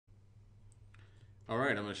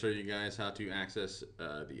Alright, I'm going to show you guys how to access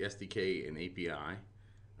the SDK and API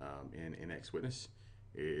in Nx Witness.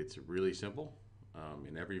 It's really simple.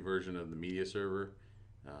 In every version of the media server,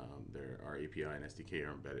 our API and SDK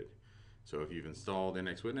are embedded. So if you've installed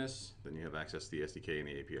Nx Witness, then you have access to the SDK and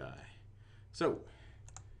the API. So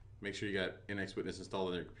make sure you got Nx Witness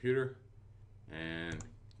installed on your computer and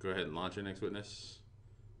go ahead and launch Nx Witness.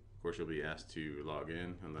 Of course, you'll be asked to log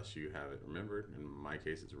in unless you have it remembered. In my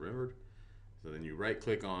case, it's remembered. So then you right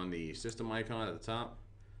click on the system icon at the top,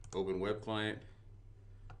 open web client.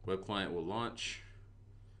 Web client will launch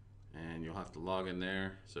and you'll have to log in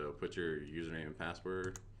there. So put your username and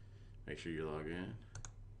password, make sure you log in,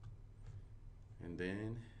 and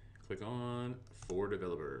then click on for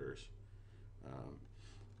developers.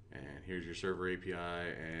 And here's your server API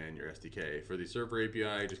and your SDK. For the server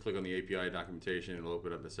API, just click on the API documentation. It'll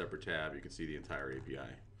open up a separate tab. You can see the entire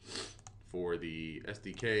API. For the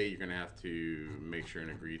SDK, you're going to have to make sure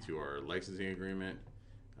and agree to our licensing agreement.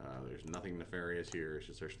 There's nothing nefarious here. It's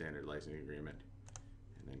just our standard licensing agreement.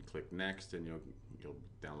 And then click next, and you'll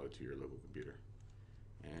download to your local computer.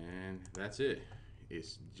 And that's it.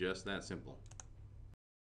 It's just that simple.